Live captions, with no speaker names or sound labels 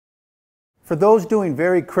For those doing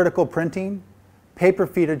very critical printing, paper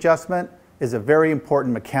feed adjustment is a very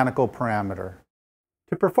important mechanical parameter.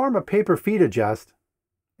 To perform a paper feed adjust,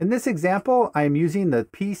 in this example, I am using the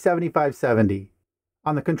P7570.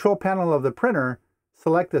 On the control panel of the printer,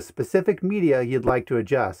 select the specific media you'd like to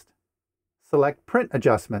adjust. Select Print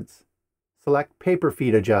Adjustments. Select Paper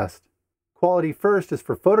Feed Adjust. Quality First is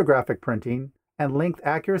for photographic printing, and Length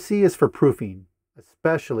Accuracy is for proofing,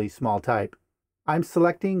 especially small type. I'm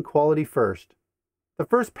selecting Quality First. The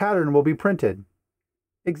first pattern will be printed.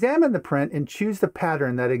 Examine the print and choose the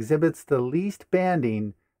pattern that exhibits the least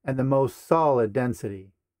banding and the most solid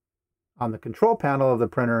density. On the control panel of the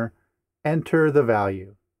printer, enter the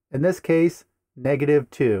value. In this case,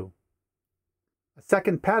 -2. A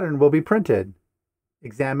second pattern will be printed.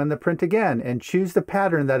 Examine the print again and choose the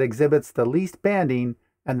pattern that exhibits the least banding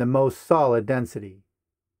and the most solid density.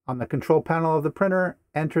 On the control panel of the printer,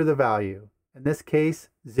 enter the value. In this case,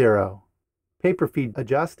 0. Paper feed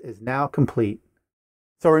adjust is now complete.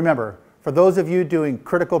 So remember, for those of you doing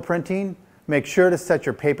critical printing, make sure to set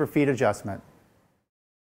your paper feed adjustment.